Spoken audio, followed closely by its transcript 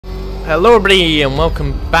Hello everybody and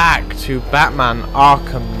welcome back to Batman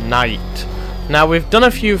Arkham Knight. Now we've done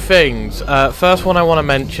a few things. First one I want to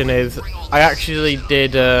mention is I actually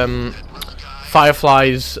did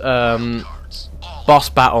Firefly's boss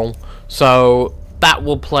battle, so that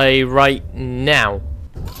will play right now.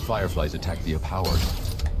 Fireflies attack the empowered.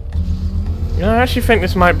 You know, I actually think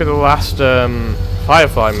this might be the last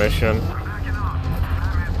Firefly mission.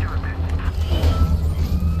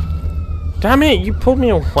 Damn it, you pulled me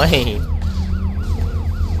away.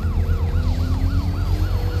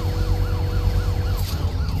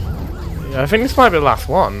 Yeah, I think this might be the last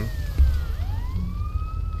one.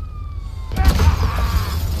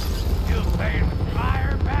 You playing with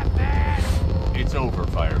fire, Batman? It's over,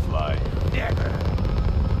 Firefly. Never.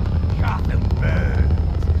 Gotham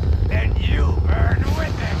burns, then you burn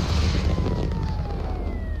with it.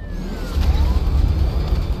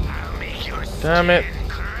 I'll make your Damn it. skin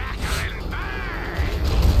crackle and burn.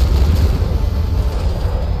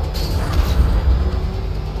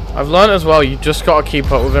 I've learned as well, you just gotta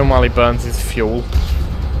keep up with him while he burns his fuel.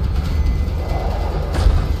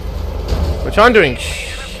 Which I'm doing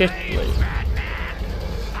shittily. Batman,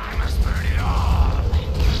 I must burn it all.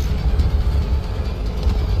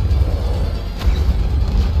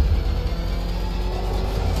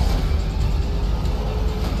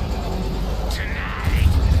 Tonight,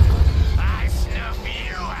 I snuff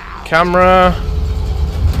you out.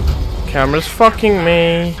 Camera's fucking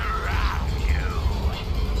me. Surround you.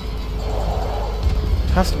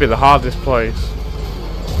 Has to be the hardest place.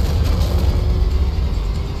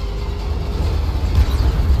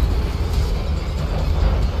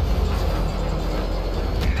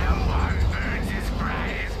 No one burns as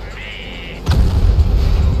bright as me.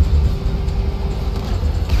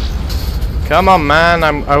 Come on, man.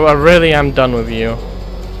 I really am done with you.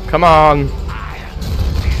 Come on. I'll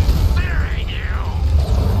incinerate you.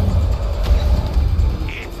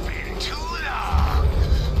 It's been too long,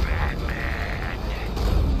 Batman.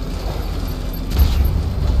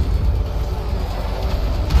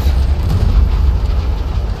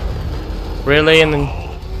 Really? And then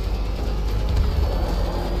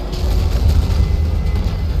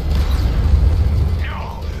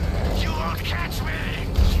No, you won't catch me.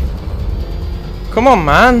 come on,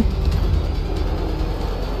 man.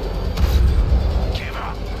 Give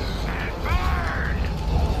up and burn.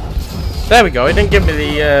 There we go. It didn't give me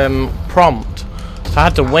the prompt, so I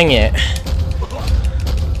had to wing it.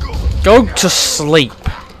 Go to sleep.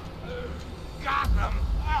 Gotham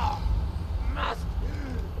must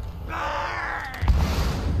burn.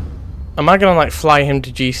 Am I gonna like fly him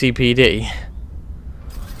to GCPD?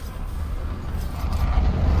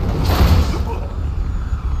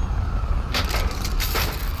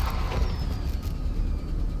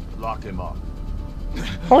 Lock him up.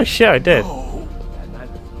 Holy shit, I did. Batman.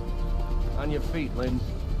 On your feet, Lynn.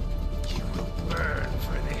 You will burn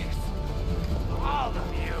for this. All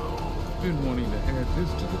of you. Been wanting to add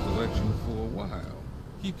this to the collection for a while.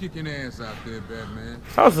 Keep kicking ass out there, Batman.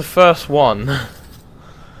 That was the first one.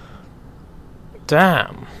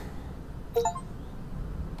 Damn.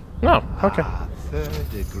 No, okay.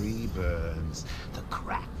 Third-degree burns, the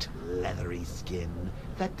cracked, leathery skin,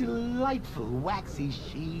 that delightful waxy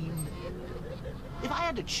sheen. If I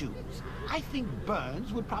had to choose, I think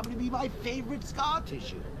burns would probably be my favorite scar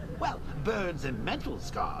tissue. Well, burns and mental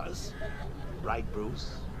scars. Right,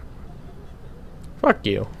 Bruce? Fuck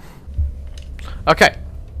you. Okay.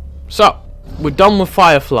 So, we're done with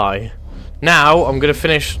Firefly. Now, I'm going to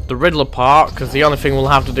finish the Riddler part, because the only thing we'll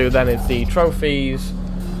have to do then is the trophies,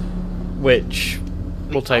 which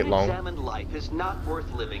will take long. Unexamined life is not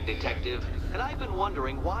worth living, Detective. And I've been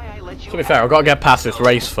wondering why I let you. To be fair, I've got to get past this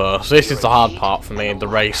race first. This is the hard part for me, the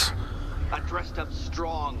race. A dressed-up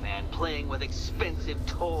strong man playing with expensive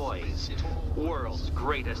toys. World's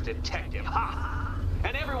greatest detective. Ha!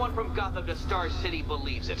 And everyone from Gotham to Star City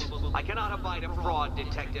believes it. I cannot abide a fraud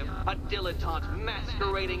detective, a dilettante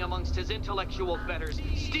masquerading amongst his intellectual betters,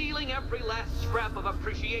 stealing every last scrap of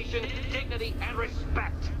appreciation, dignity, and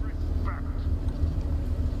respect.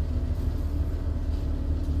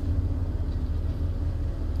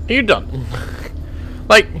 Are you done?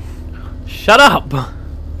 Like, shut up!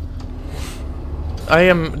 I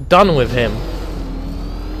am done with him.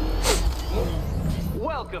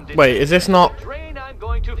 Welcome, Wait, is this not... train I'm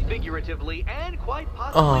going to figuratively and quite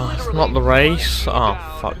possibly Oh, it's not the race?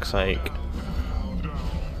 Oh, fuck's sake.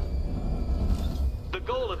 The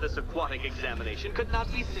goal of this aquatic examination could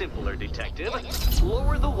not be simpler, Detective.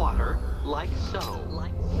 Lower the water like so.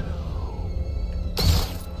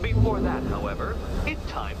 Before that, however, it's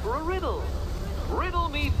time for a riddle. Riddle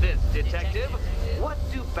me this, detective. What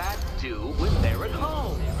do bats do when they're at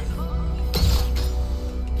home?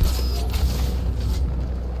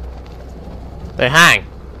 They hang.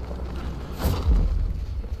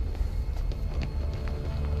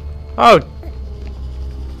 Oh.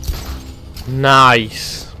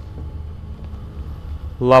 Nice.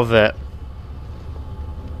 Love it.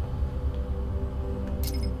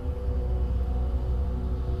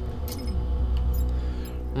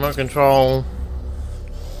 Remote control.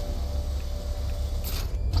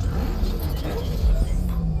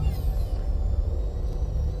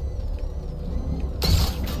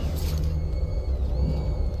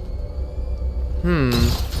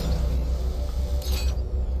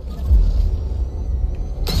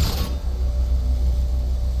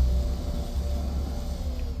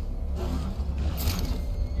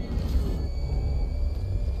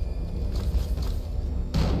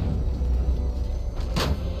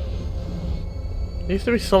 There used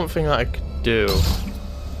to be something that I could do.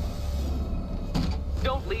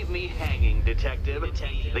 Don't leave me hanging, Detective.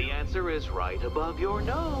 The answer is right above your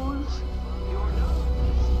nose. Your nose.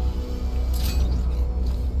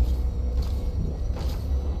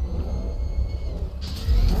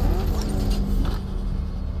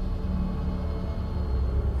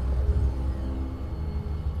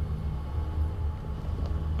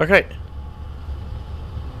 Okay.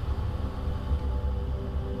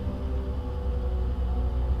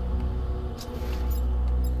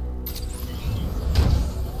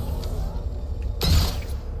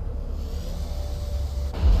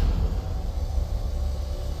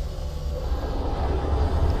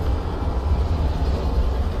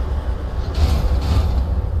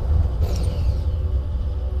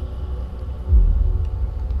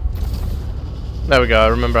 There we go, I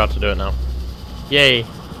remember how to do it now. Yay.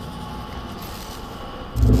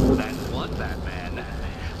 That's one, Batman.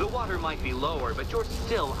 The water might be lower, but you're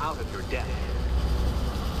still out of your depth.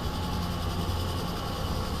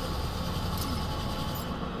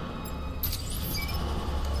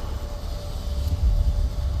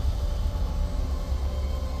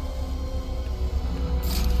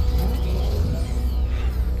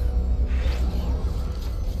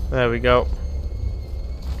 There we go.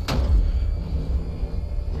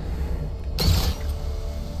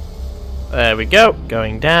 There we go.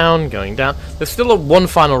 Going down, going down. There's still one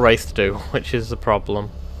final race to do, which is the problem.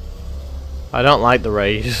 I don't like the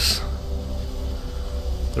race.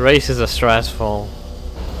 The races are stressful.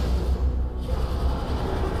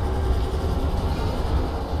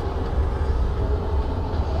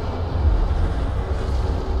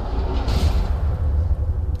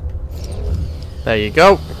 There you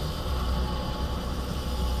go.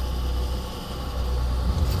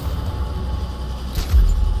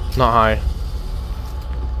 Not high.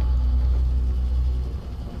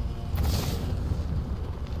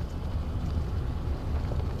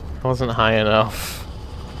 I wasn't high enough.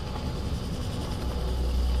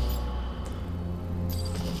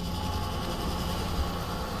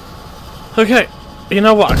 Okay, you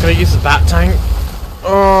know what? I could use the bat tank.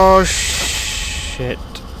 Oh shit!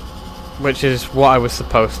 Which is what I was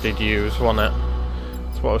supposed to use, wasn't it?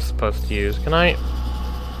 That's what I was supposed to use. Can I?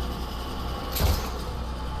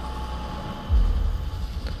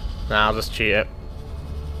 Nah, I'll just cheat it.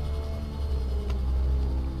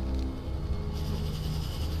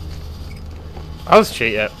 I'll just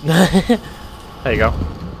cheat it. There you go.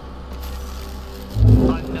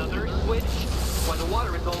 Another switch? Why, the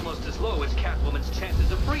water is almost as low as Catwoman's chances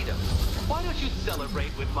of freedom. Why don't you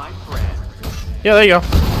celebrate with my friend? Yeah, there you go.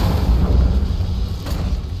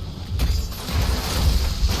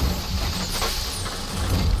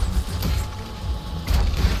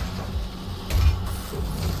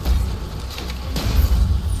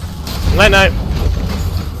 Night night.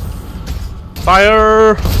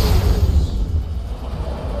 Fire.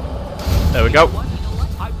 There we go.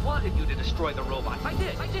 I wanted you to destroy the robot. I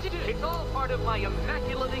did. It's all part of my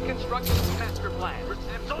immaculately constructed master plan.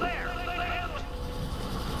 So there.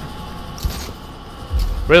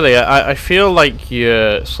 Really, I feel like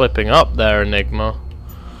you're slipping up there, Enigma.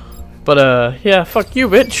 But yeah, fuck you,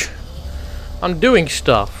 bitch. I'm doing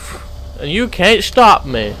stuff, and you can't stop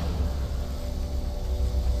me.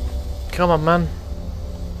 Come on, man.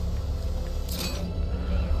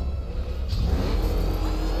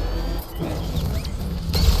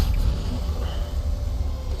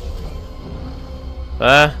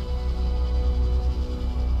 There.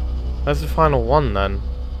 Where's the final one, then?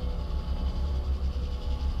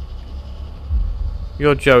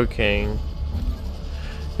 You're joking.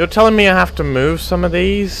 You're telling me I have to move some of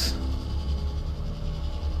these?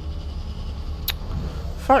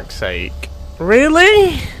 Fuck's sake.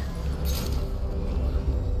 Really?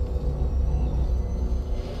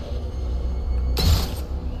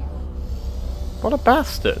 What a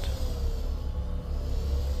bastard.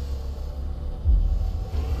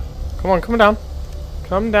 Come on, come down.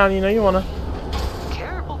 Come down, you know you wanna.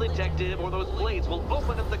 Careful, detective, or those blades will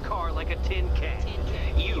open up the car like a tin can.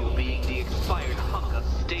 You being the expired hunk of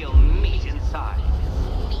stale meat inside.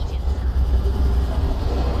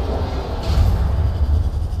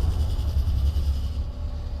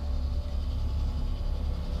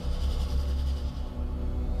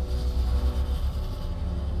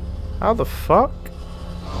 How the fuck?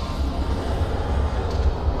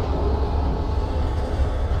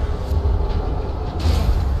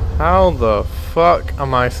 How the fuck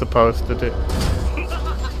am I supposed to do?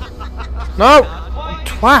 No!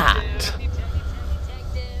 Twat!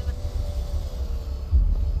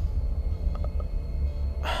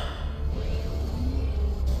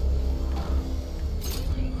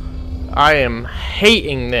 I am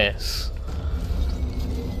hating this.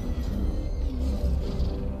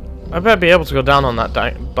 I better be able to go down on that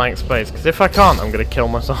blank space, because if I can't, I'm gonna kill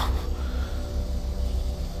myself.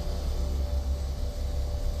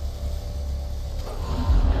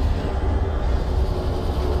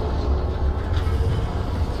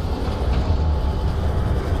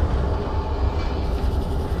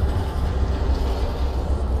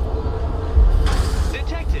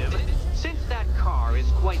 Detective, since that car is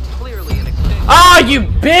quite clearly an extension. Ah, you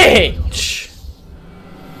bitch!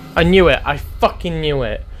 I knew it. I fucking knew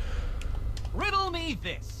it. Riddle me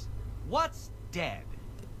this. What's dead?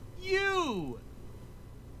 You!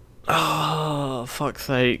 Oh, fuck's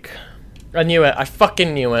sake. I knew it. I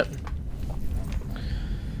fucking knew it.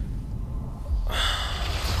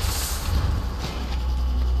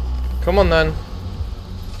 Come on then.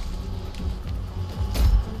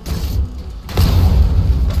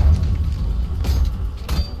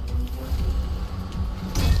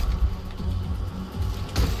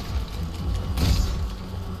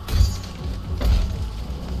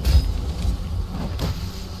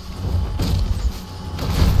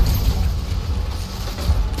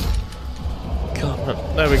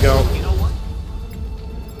 There we go. You know what?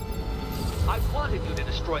 I wanted you to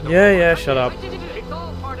destroy the Yeah, shut up. It's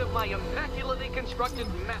all part of my immaculately constructed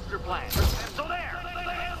master plan. So there!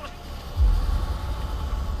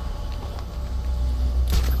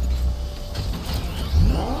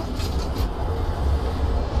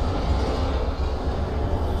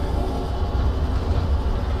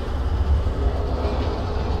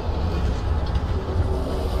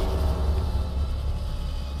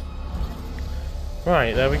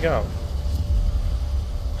 Right, there we go.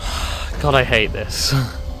 God, I hate this.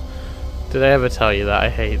 Did I ever tell you that I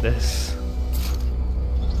hate this?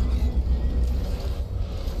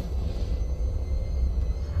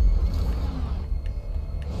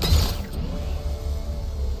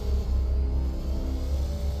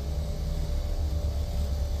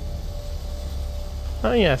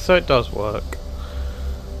 Oh yeah, so it does work.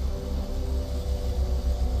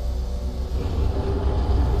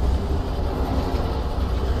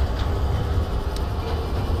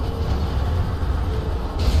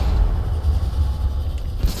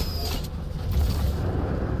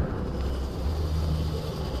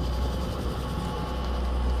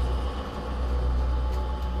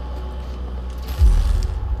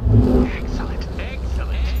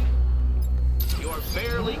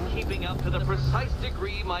 Barely keeping up to the precise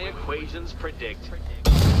degree my equations predict.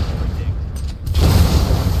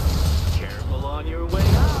 Careful on your way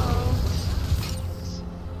out.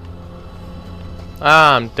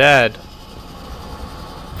 Ah, I'm dead.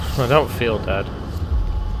 I don't feel dead. I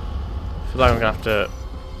feel like I'm gonna have to...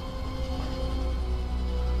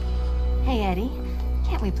 Hey Eddie,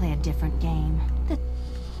 can't we play a different game? The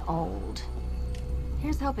old.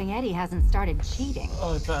 Here's hoping Eddie hasn't started cheating.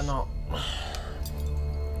 Oh, I better not.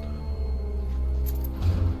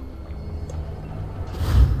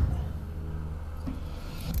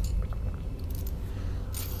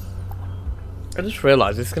 I just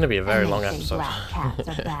realised it's going to be a very long episode. Black cats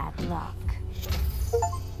are bad luck.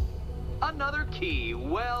 Another key,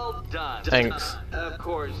 well done. Thanks. Of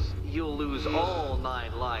course, you'll lose all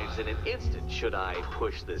 9 lives in an instant should I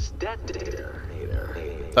push this detonator.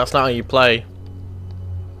 That's not how you play.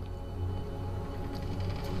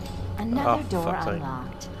 Another door fuck's sake.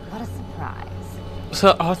 unlocked. What a surprise.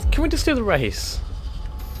 So, can we just do the race?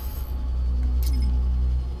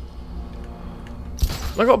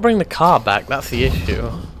 I got to bring the car back, that's the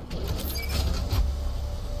issue.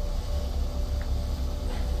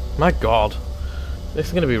 My god. This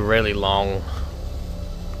is going to be really long.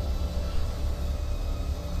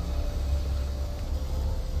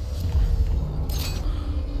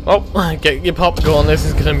 Oh, get your popcorn, this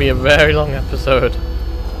is going to be a very long episode.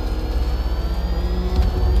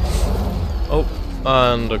 Oh,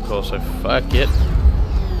 and of course I fuck it.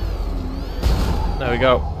 There we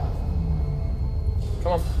go.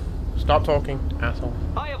 Come on. Stop talking, asshole.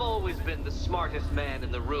 I have always been the smartest man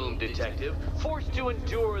in the room, Detective, forced to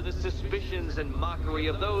endure the suspicions and mockery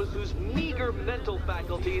of those whose meager mental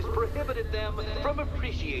faculties prohibited them from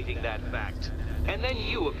appreciating that fact. And then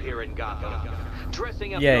you appear in Gotham,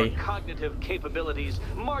 dressing up your cognitive capabilities,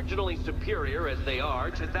 marginally superior as they are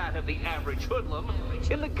to that of the average hoodlum,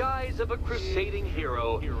 in the guise of a crusading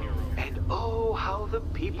hero. And oh, how the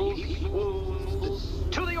people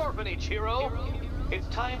swooned. To the orphanage, hero! It's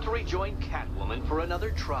time to rejoin Catwoman for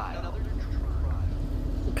another trial.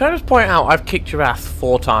 Can I just point out, I've kicked your ass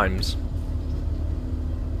 4 times.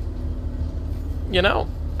 You know?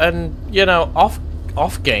 And, you know, off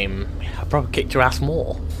game, I probably kicked your ass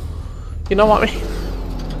more. You know what I mean?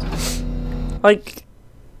 Like...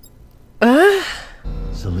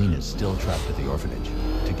 Selina's still trapped at the orphanage.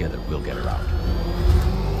 Together, we'll get her out.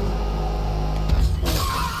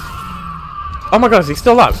 Oh my god, is he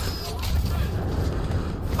still alive?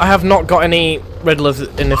 I have not got any Riddlers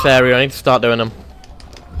in this area. I need to start doing them.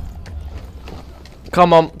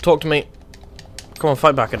 Come on, talk to me. Come on,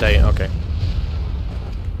 fight back a day. Okay.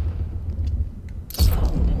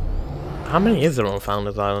 How many is there on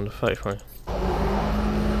Founders Island? 33.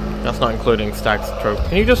 That's not including Stag's Trophy.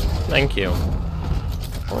 Can you just... Thank you.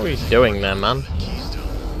 What are you doing there, man?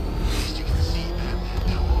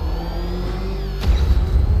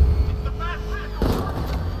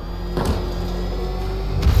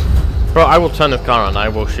 Bro, I will turn this car on. I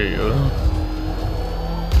will shoot you.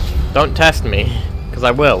 Don't test me, because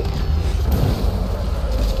I will.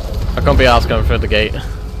 I can't be asked going through the gate,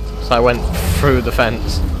 so I went through the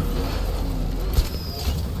fence.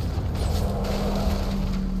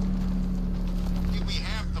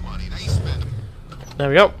 There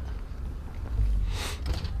we go.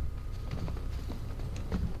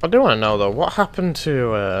 I do want to know though, what happened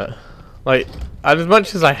to like, as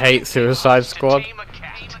much as I hate Suicide Squad,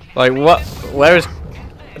 like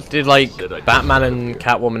did like Batman and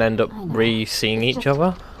Catwoman end up re-seeing each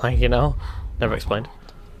other? Like, you know, never explained.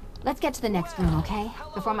 Let's get to the next room, okay?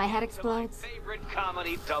 Before my head explodes. Favorite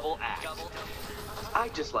comedy double act.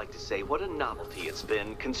 I'd just like to say what a novelty it's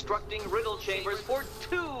been constructing riddle chambers for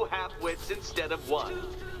 2 half-wits instead of 1.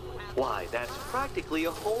 Why, that's practically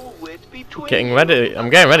a whole wit between. Getting ready. I'm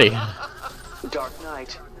getting ready. Dark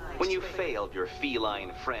Knight, when you failed your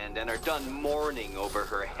feline friend and are done mourning over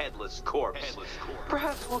her headless corpse,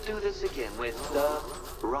 perhaps we'll do this again with,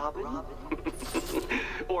 Robin?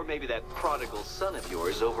 Or maybe that prodigal son of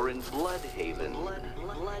yours over in Bloodhaven.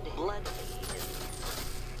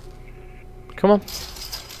 Come on.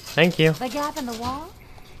 Thank you. The gap in the wall?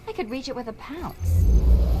 I could reach it with a pounce.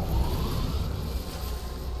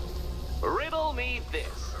 Riddle me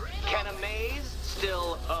this. Can a maze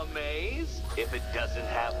still amaze if it doesn't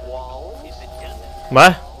have walls?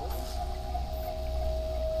 What?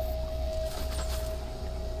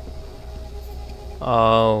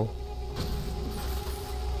 Oh.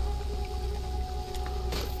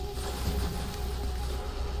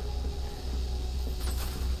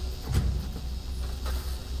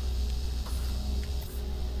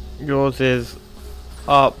 Yours is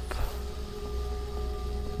up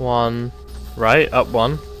 1, right? Up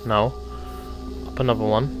 1? No. Up another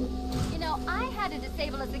 1. You know, I had to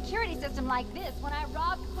disable a security system like this when I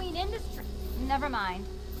robbed Queen Industry. Never mind.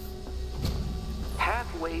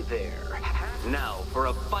 Halfway there. Now for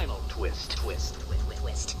a final twist.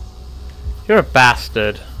 You're a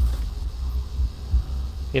bastard.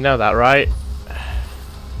 You know that, right?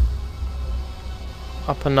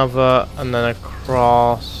 Up another, and then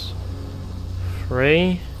across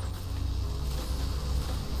 3.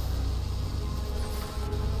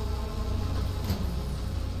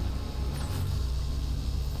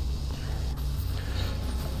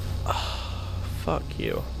 Fuck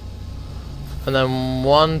you. And then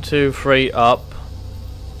 1, 2, 3 up.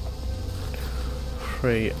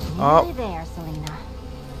 3 up. Nearly there, Selina.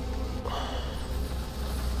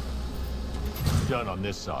 Done on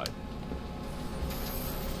this side.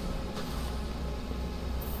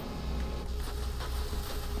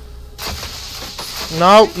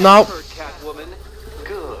 No, no. Catwoman.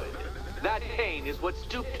 Good. That pain is what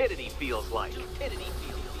stupidity feels like.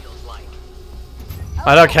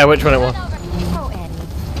 I don't care which one it was. Oh,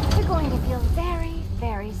 Eddie, you're going to feel very,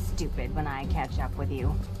 very stupid when I catch up with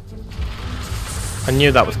you. I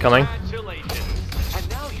knew that was coming. Congratulations. And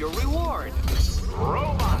now your reward.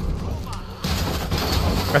 Robot.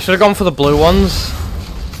 I should have gone for the blue ones.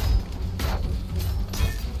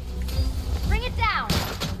 Bring it down.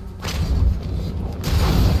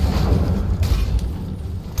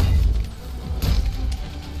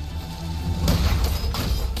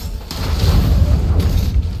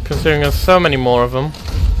 Considering there's so many more of them.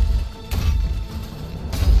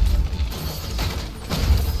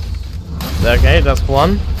 Okay, that's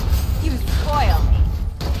one. You spoil me.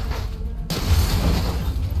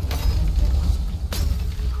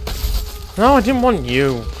 No, I didn't want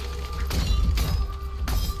you.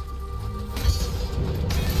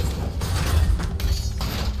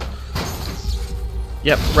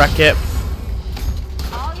 Yep, wreck it.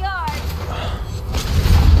 All yours.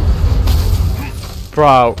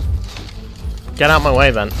 Bro. Get out my way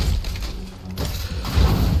then.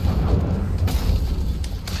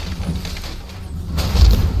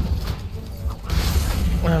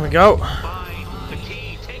 There we go. Fine. The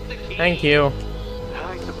key. Take the key. Thank you.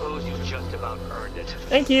 I suppose you just about earned it.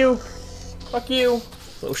 Thank you. Fuck you.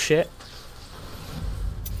 Little shit.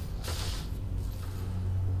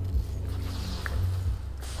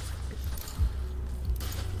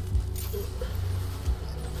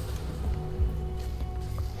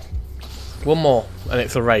 One more, and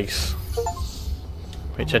it's a race.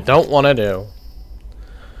 Which I don't want to do.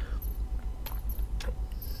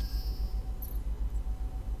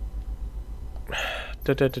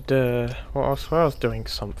 What else? I was doing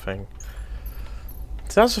something.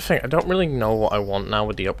 So that's the thing, I don't really know what I want now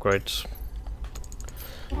with the upgrades.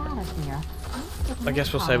 Get out of here. I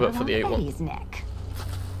guess we'll save it for the 8-1. Neck.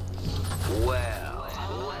 Well,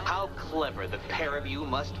 how clever the pair of you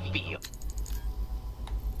must feel.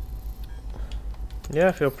 Yeah,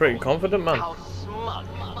 I feel pretty confident, man. How smug.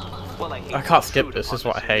 Well, I can't skip this is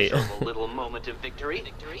what I hate. A little moment of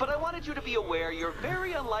victory, but I wanted you to be aware you're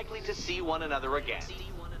very unlikely to see one another again.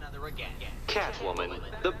 Catwoman,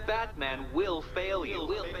 the Batman will fail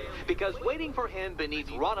you, because waiting for him beneath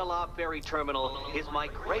Ronalop Ferry Terminal is my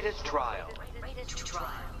greatest trial.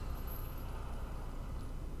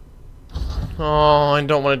 Oh, I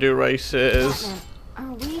don't want to do races.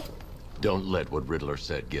 Batman, are we? Don't let what Riddler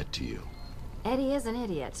said get to you. Eddie is an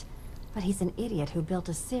idiot, but he's an idiot who built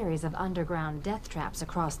a series of underground death traps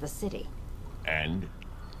across the city. And?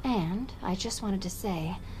 And I just wanted to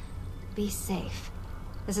say, be safe.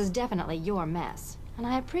 This is definitely your mess, and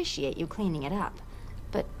I appreciate you cleaning it up.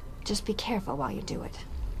 But just be careful while you do it,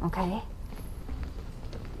 okay?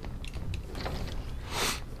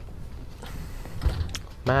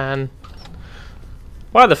 Man.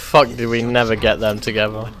 Why the fuck do we never get them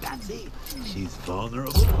together? That's it. She's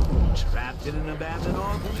vulnerable, trapped in an abandoned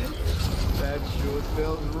orphanage. That sure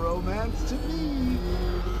spells romance to me.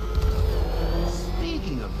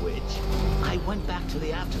 Speaking of which, I went back to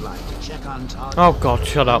the afterlife to check on Todd. Oh god,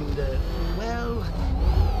 shut up. And, well...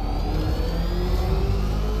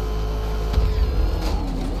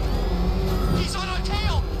 He's on our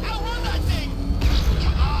tail! Outrun that thing!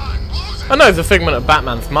 Come on, lose it! I know it's a figment of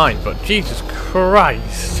Batman's mind, but Jesus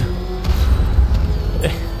Christ.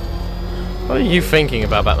 What are you thinking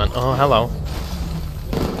about, Batman? Oh, hello.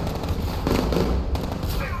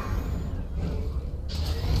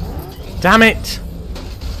 Damn it!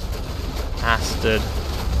 Bastard.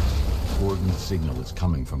 Gordon's signal is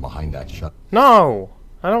coming from behind that shut. No!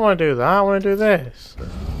 I don't want to do that, I want to do this.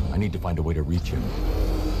 I need to find a way to reach him.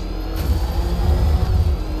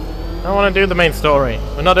 I want to do the main story.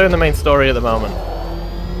 We're not doing the main story at the moment.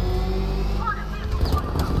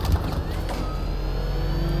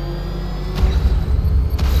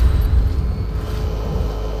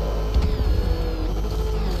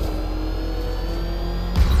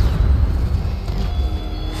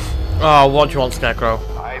 Oh, what do you want, Scarecrow?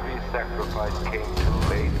 Ivy's sacrifice came too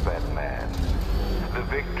late, Batman. The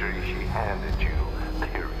victory she handed you,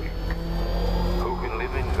 lyric. Who can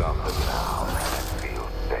live in Gotham now and feel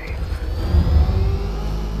safe?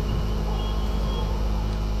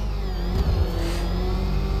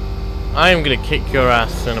 I am gonna kick your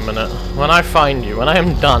ass in a minute. When I find you, when I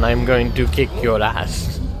am done, I am going to kick your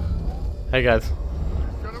ass. Hey guys.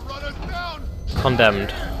 Gonna run us down!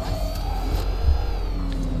 Condemned.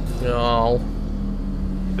 No.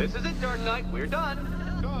 This is it, Dark Knight. We're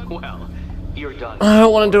done. Well, you're done. I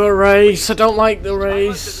don't want to do a race. I don't like the I must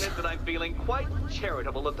race. admit that I'm feeling quite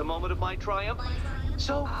charitable at the moment of my triumph.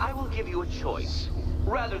 So I will give you a choice.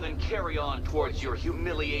 Rather than carry on towards your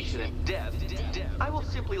humiliation and death, I will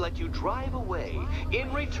simply let you drive away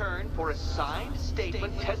in return for a signed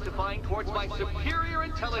statement testifying towards my superior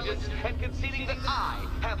intelligence and conceding that I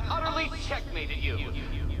have utterly checkmated you.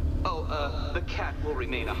 Oh, the cat will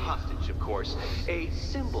remain a hostage, of course. A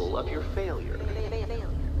symbol of your failure.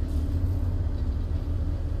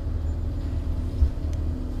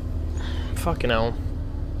 Fucking hell.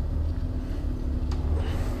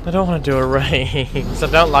 I don't want to do a race.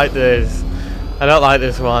 I don't like this. I don't like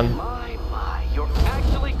this one. My, you're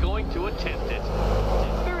actually going to attempt it.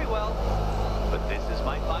 Very well. But this is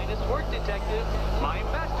my finest work, detective. My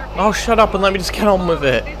masterpiece. Oh, shut up and let me just get on with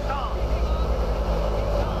it.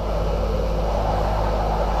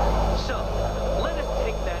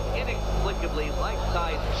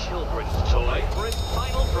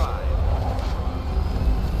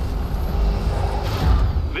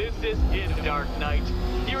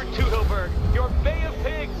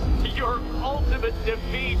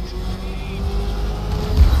 defeat.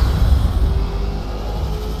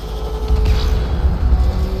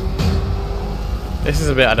 This is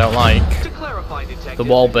a bit I don't like. To clarify, Detective, The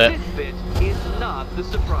wall bit. This bit is not the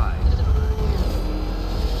surprise.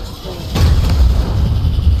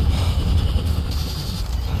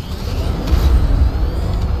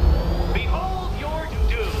 Behold your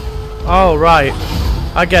doom. Oh, right.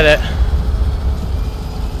 I get it.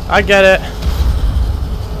 I get it.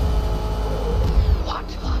 What?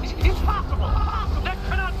 Impossible! That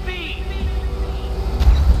cannot be!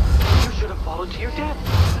 You should have fallen to your death.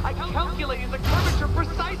 I calculated the curvature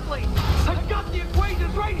precisely. I've got the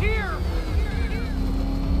equations right here.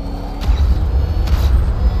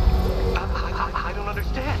 I don't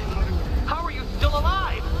understand. How are you still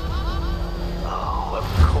alive? Oh, of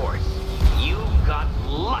course. You got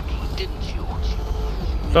lucky, didn't you?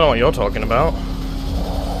 Don't know what you're talking about.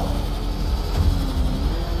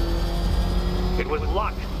 It was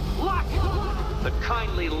luck. Luck! The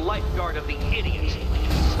kindly lifeguard of the idiot.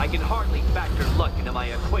 I can hardly factor luck into my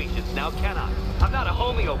equations now, can I? I'm not a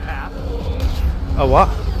homeopath. Oh, what?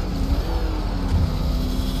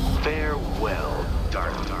 Farewell,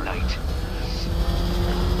 Dark Knight.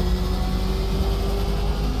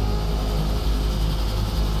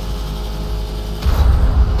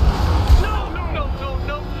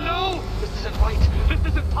 No! This isn't right. This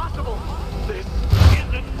isn't possible. This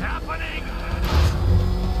isn't happening.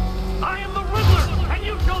 I am the Riddler, and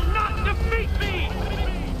you shall not defeat me!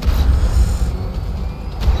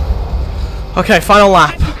 Okay, final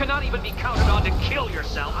lap. You cannot even be counted on to kill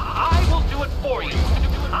yourself. I will do it for you.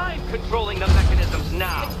 I'm controlling the mechanisms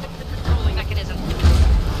now.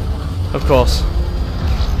 Of course.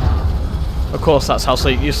 Of course, that's how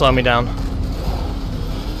you slow me down.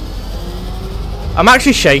 I'm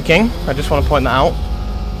actually shaking. I just want to point that out.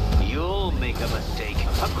 You'll make a mistake.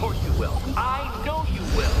 Of course you will. I know you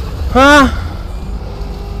will. Huh?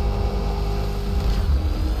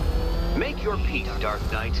 Make your peace, Dark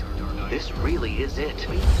Knight. This really is it.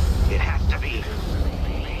 It has to be.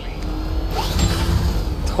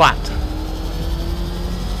 Twat.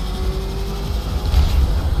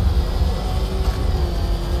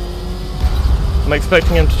 I'm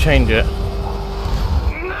expecting him to change it.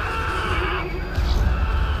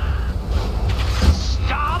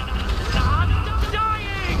 Stop not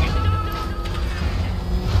dying!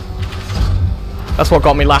 That's what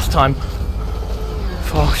got me last time.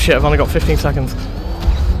 Oh shit, I've only got 15 seconds.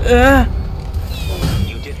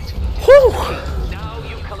 You did it. Whew. Now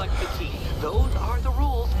you collect the key. Those are the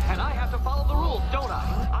rules, and I have to follow the rules, don't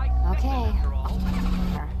I? Okay.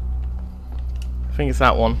 I think it's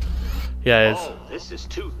that one. Yeah, it is. Oh, this is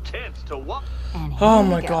too tense to walk. Oh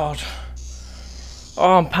my god.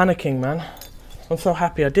 Oh, I'm panicking, man. I'm so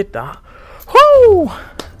happy I did that. Woo!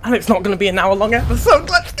 And it's not going to be an hour-long episode.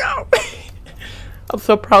 Let's go! I'm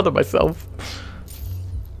so proud of myself.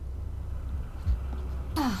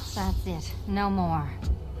 Oh, that's it. No more.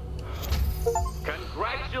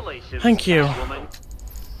 Congratulations, Thank you. Catwoman.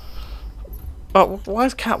 But why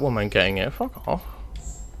is Catwoman getting it? Fuck off.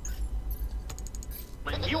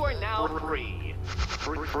 You are now free.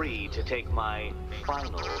 Free to take my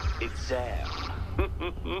final exam.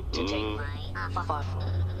 To take my final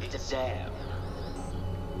exam.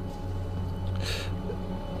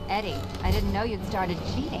 Eddie, I didn't know you'd started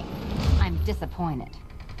cheating. I'm disappointed.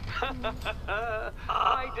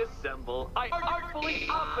 I dissemble. I artfully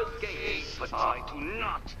obfuscate. But I do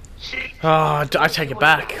not cheat. Oh, I take it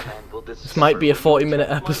back. This might be a 40-minute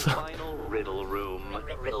episode. Final riddle room.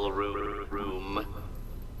 Riddle room.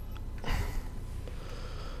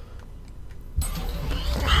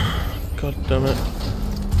 God damn it.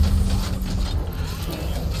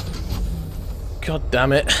 God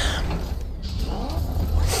damn it.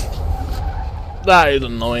 That is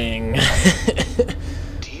annoying.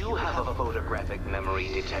 Do you have a photographic memory,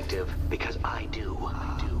 Detective? Because I do.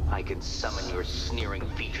 I can summon your sneering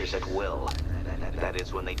features at will. That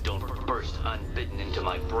is when they don't burst unbidden into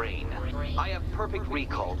my brain. I have perfect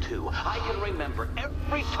recall, too. I can remember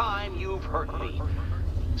every time you've hurt me.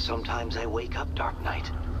 Sometimes I wake up, Dark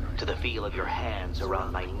Knight, to the feel of your hands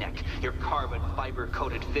around my neck, your carbon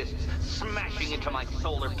fiber-coated fists smashing into my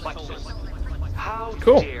solar plexus. How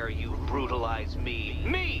dare you brutalize me?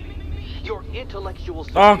 Me! Your intellectual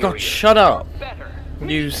superior. Oh god, shut up. Better.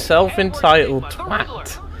 You self-entitled I am the twat. Riddler,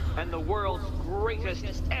 and the world's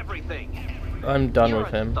greatest everything. I'm done You're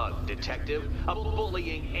with him. a thug, Detective, a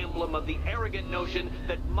bullying emblem of the arrogant notion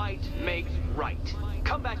that might makes right.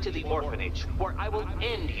 Come back to the orphanage, where I will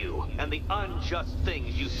end you and the unjust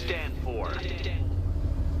things you stand for.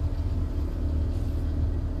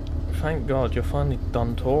 Thank god you're finally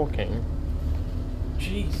done talking.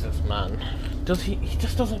 Jesus, man. He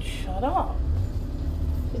just doesn't shut up.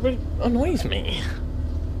 It really annoys me.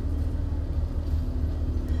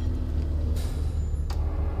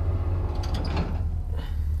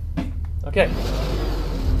 Okay.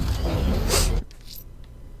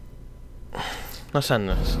 Let's end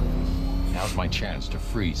this. Now's my chance to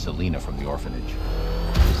free Selena from the orphanage.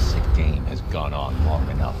 This sick game has gone on long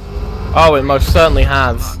enough. Oh, it most certainly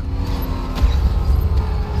has.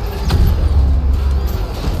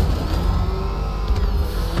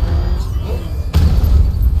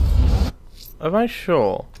 Am I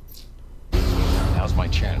sure? Now's my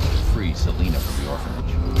chance to free Selena from the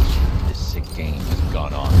orphanage. This sick game has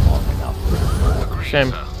gone on long enough.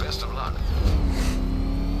 Shame. Best of luck.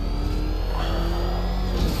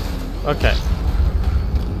 Okay.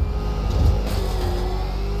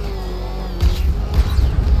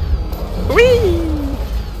 Whee!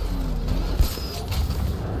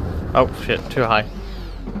 Oh shit, too high.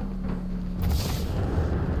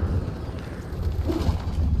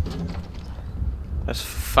 Let's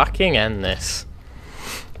fucking end this.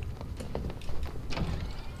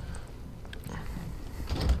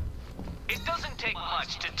 It doesn't take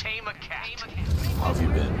much to tame a cat. How have you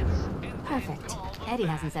been? Perfect. Eddie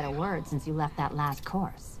hasn't said a word since you left that last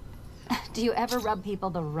course. Do you ever rub people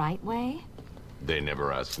the right way? They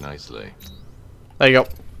never ask nicely. There you go.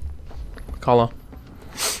 Collar.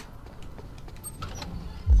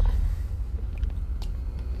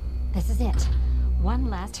 This is it. One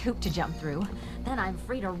last hoop to jump through. Then I'm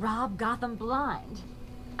free to rob Gotham blind.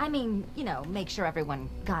 I mean, you know, make sure everyone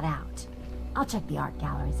got out. I'll check the art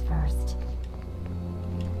galleries first.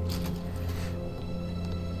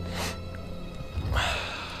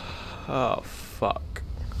 Oh, fuck.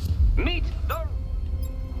 Meet the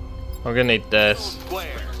I'm gonna need this.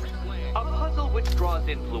 Square. A puzzle which draws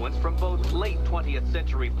influence from both late 20th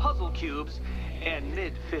century puzzle cubes and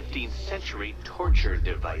mid 15th century torture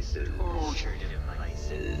devices.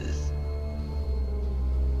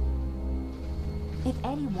 If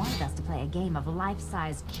Eddie wanted us to play a game of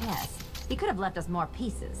life-size chess, he could have left us more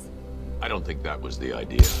pieces. I don't think that was the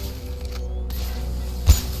idea.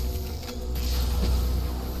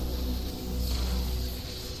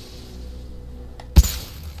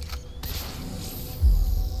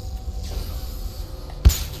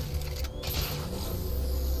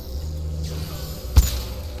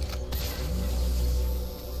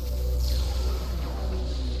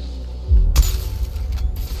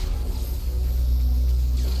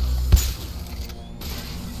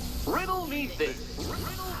 Riddle me this.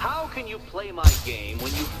 How can you play my game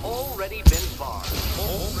when you've already been barred?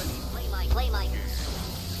 Play my game.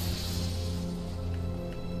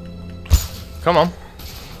 Come on.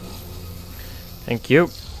 Thank you.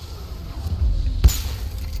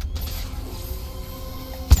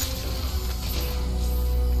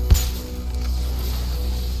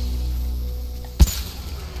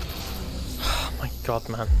 Oh my god,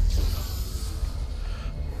 man.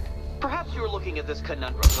 Perhaps you're looking at this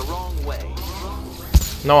conundrum the wrong way.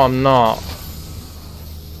 No, I'm not.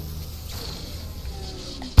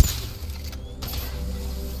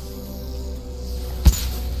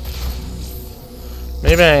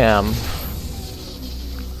 Maybe I am.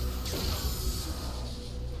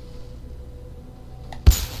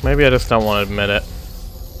 Maybe I just don't want to admit it.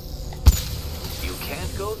 You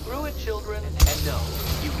can't go through it, children. And no,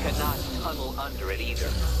 you cannot tunnel under it either.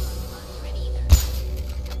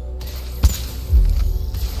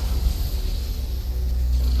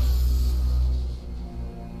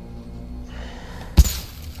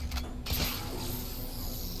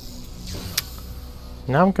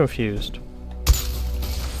 Now I'm confused.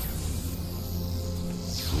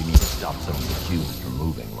 We need to stop some of the cubes from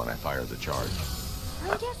moving when I fire the charge.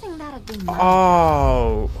 I'm guessing that'd be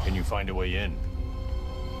Oh. Can you find a way in?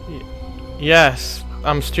 Yes,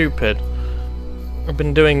 I'm stupid. I've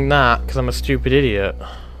been doing that because I'm a stupid idiot.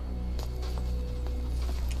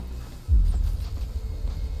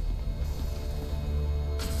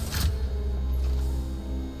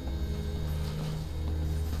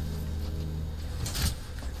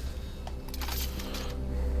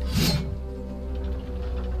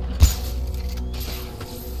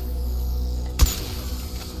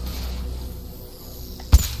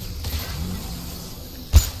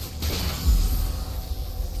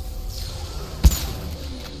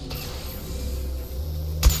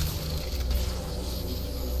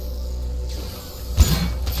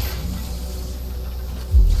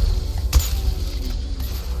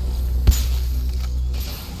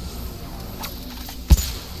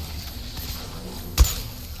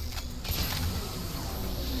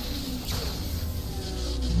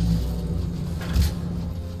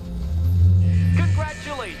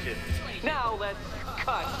 let's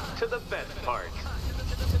cut to the best part.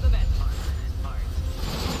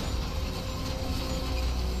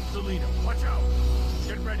 Selina, watch out!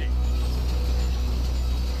 Get ready.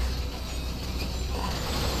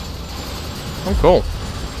 Oh, cool.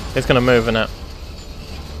 It's gonna move in it.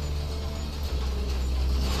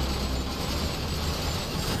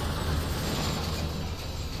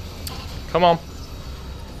 Come on.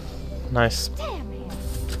 Nice. Damn him.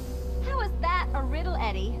 How is that a riddle,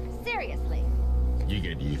 Eddie? Seriously. You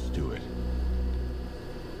get used to it.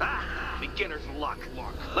 Ah, beginner's luck.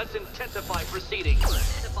 Let's intensify proceedings.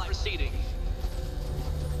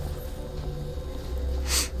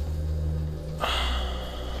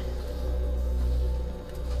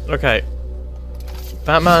 Okay.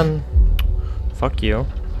 Batman. Fuck you.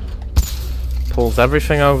 Pulls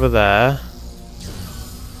everything over there.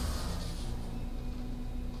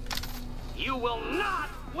 You will not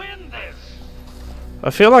win this. I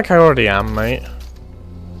feel like I already am, mate.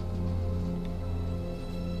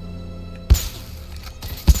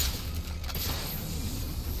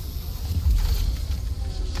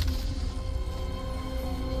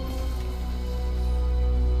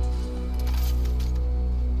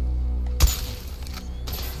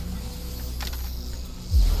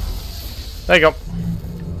 There you go.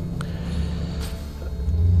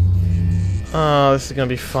 Oh, this is gonna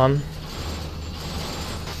be fun.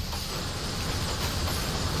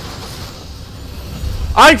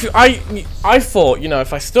 I thought, you know,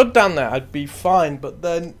 if I stood down there, I'd be fine, but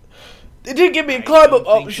then it didn't give me a climb up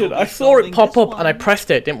option. I saw it pop up and I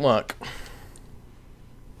pressed it. It didn't work.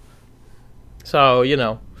 So, you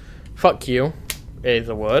know, fuck you is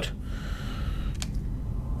a word.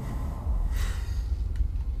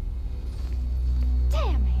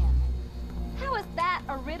 Damn him. How is that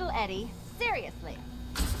a riddle, Eddie? Seriously.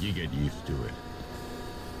 You get used to it.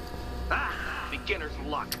 Ah, beginner's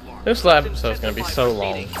luck. This episode's gonna be so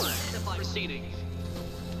long. Proceedings.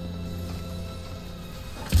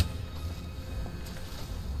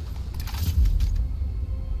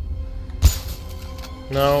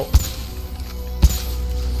 No.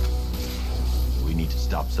 We need to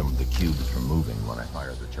stop some of the cubes from moving when I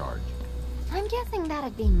fire the charge. I'm guessing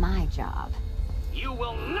that'd be my job. You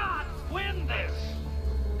will not win this.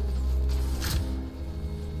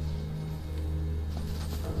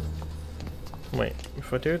 Wait,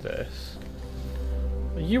 if I do this...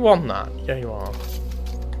 Are you on that? Yeah, you are.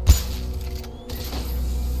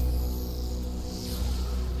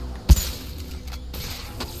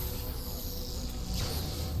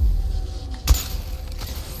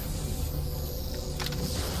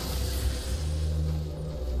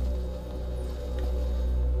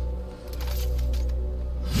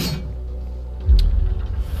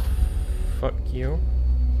 Fuck you.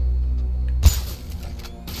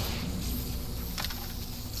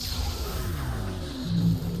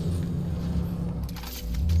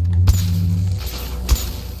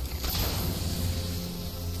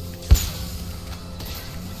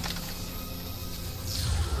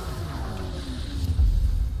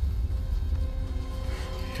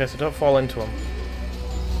 Okay, so don't fall into them.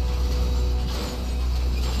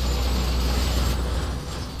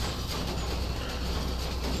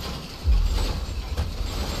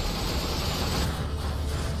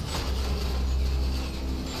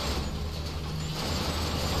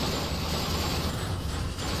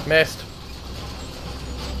 Missed.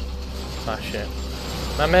 Ah, shit.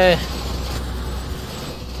 Mommy!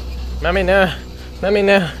 Mommy, no! Mommy,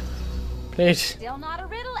 no! Please. Still not a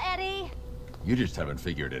riddle, Eddie. You just haven't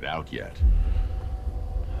figured it out yet.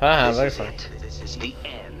 Ah, This very is fun. it. This is the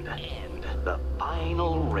end. The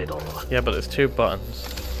final riddle. Yeah, but there's 2 buttons.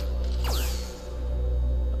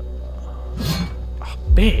 Oh,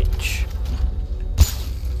 bitch!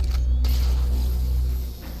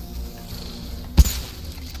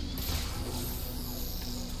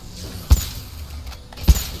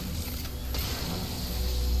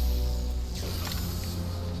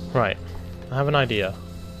 Right, I have an idea.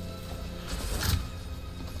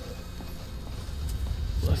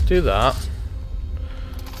 Let's do that.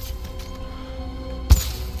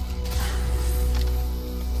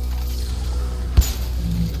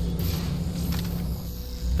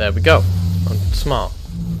 There we go. I'm smart.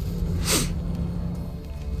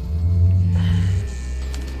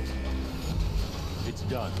 It's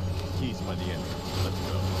done. Keys by the end. Let's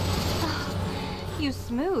go. You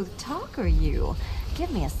smooth talker, you. Give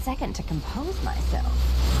me a second to compose myself.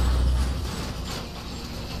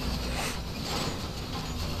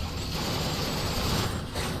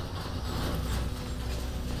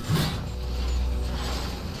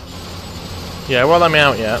 Yeah, well, let me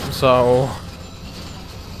out yet, so...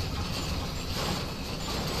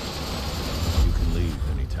 You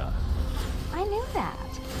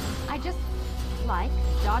that. I just like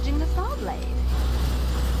dodging the saw blade.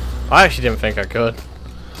 I actually didn't think I could.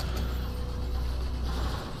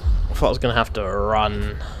 I thought I was gonna have to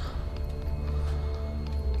run.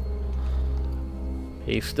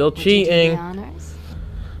 He's still cheating.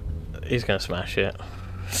 He's gonna smash it.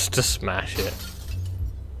 Just smash it.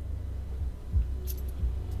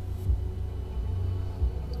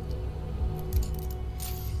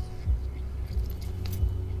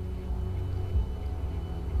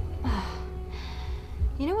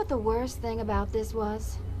 You know what the worst thing about this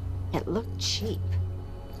was? It looked cheap.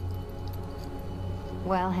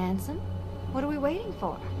 Well, handsome, what are we waiting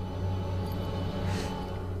for?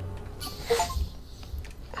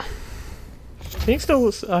 Can you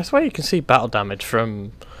still? I swear you can see battle damage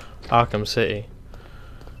from Arkham City.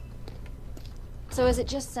 So is it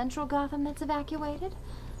just central Gotham that's evacuated?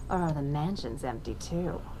 Or are the mansions empty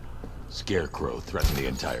too? Scarecrow threatened the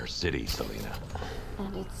entire city, Selina.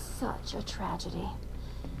 And it's such a tragedy.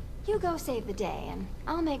 You go save the day, and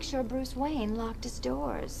I'll make sure Bruce Wayne locked his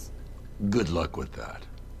doors. Good luck with that.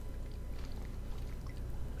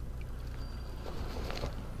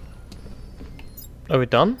 Are we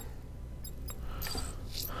done?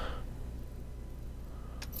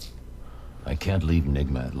 I can't leave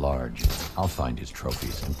Nigma at large. I'll find his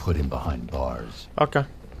trophies and put him behind bars. Okay.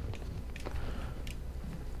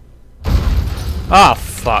 Ah,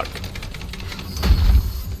 fuck.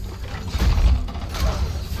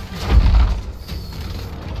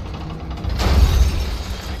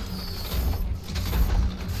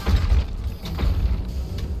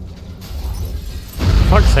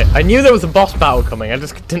 Fuck's sake. I knew there was a boss battle coming, I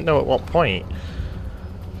just didn't know at what point.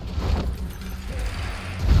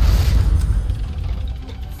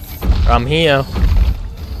 I'm here.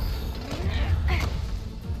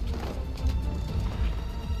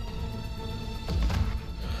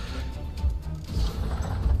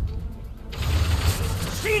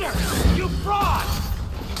 Cheater! You fraud!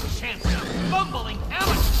 You chance bumbling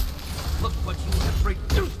amateur! Look what you have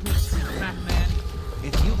reduced me to, Batman!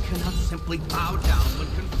 If you cannot simply bow down when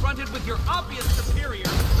confronted with your obvious superior,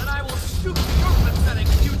 then I will stoop to your pathetic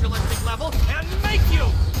pugilistic level and make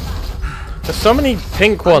you! There's so many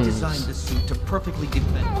pink ones. I designed this suit to perfectly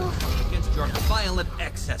defend myself against your violent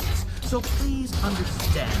excesses. So please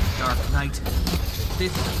understand, Dark Knight, that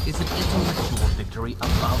this is an intellectual victory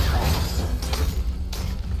about us.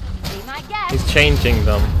 Be my guest. He's changing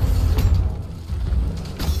them.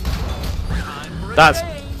 That's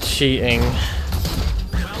cheating.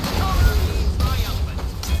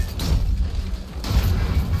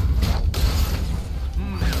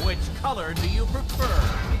 Which color do you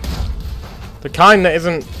prefer? The kind that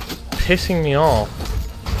isn't pissing me off.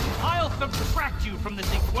 I'll subtract you from this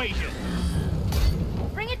equation.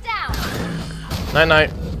 Bring it down. Night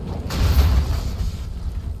night.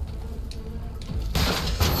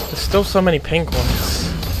 There's still so many pink ones.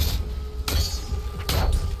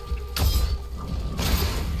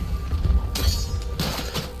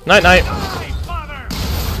 Night night. Hey, father!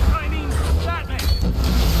 I mean, Batman!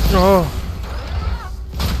 Oh.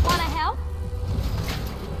 Wanna help?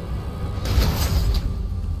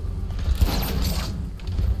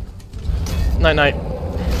 Night night.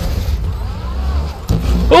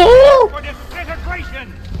 Oh! For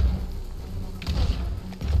disintegration!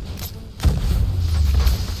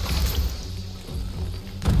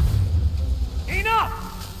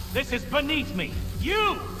 Enough! This is beneath me.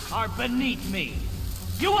 You are beneath me.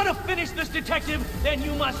 You want to finish this, detective? Then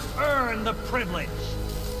you must earn the privilege.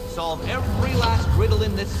 Solve every last riddle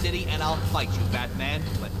in this city and I'll fight you, Batman,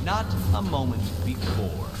 but not a moment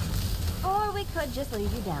before. Or we could just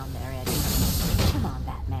leave you down there, Eddie. Come on,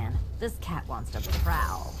 Batman. This cat wants to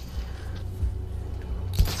prowl.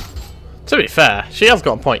 To be fair, she has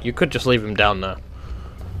got a point. You could just leave him down there.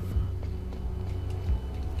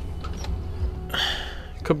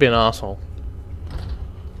 Could be an arsehole.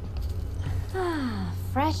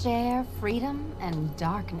 Fresh air, freedom, and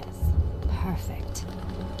darkness. Perfect.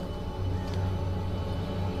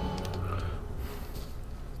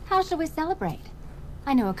 How shall we celebrate?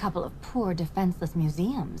 I know a couple of poor, defenseless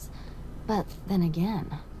museums. But then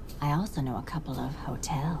again, I also know a couple of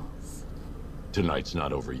hotels. Tonight's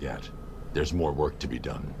not over yet. There's more work to be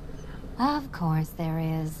done. Of course there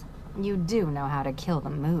is. You do know how to kill the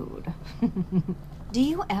mood. Do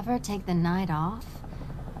you ever take the night off?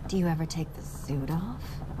 Do you ever take the suit off?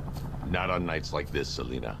 Not on nights like this,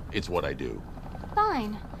 Selina. It's what I do.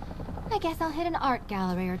 Fine. I guess I'll hit an art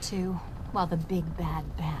gallery or two, while the big bad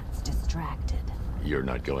bat's distracted. You're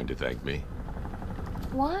not going to thank me?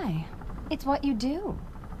 Why? It's what you do.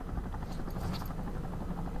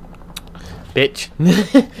 Bitch.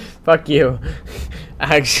 Fuck you.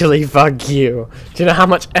 Actually, fuck you. Do you know how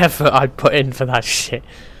much effort I put in for that shit?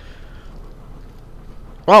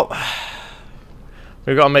 Well,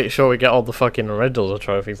 we've got to make sure we get all the fucking Riddler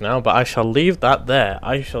trophies now, but I shall leave that there.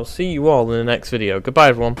 I shall see you all in the next video. Goodbye,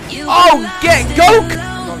 everyone. Oh, get Goke!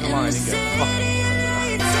 I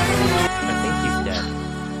think he's dead.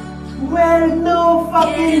 Well, no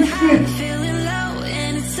fucking shit.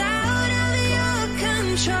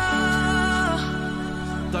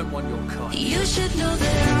 Don't want your car.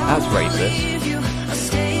 That's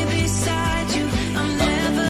racist.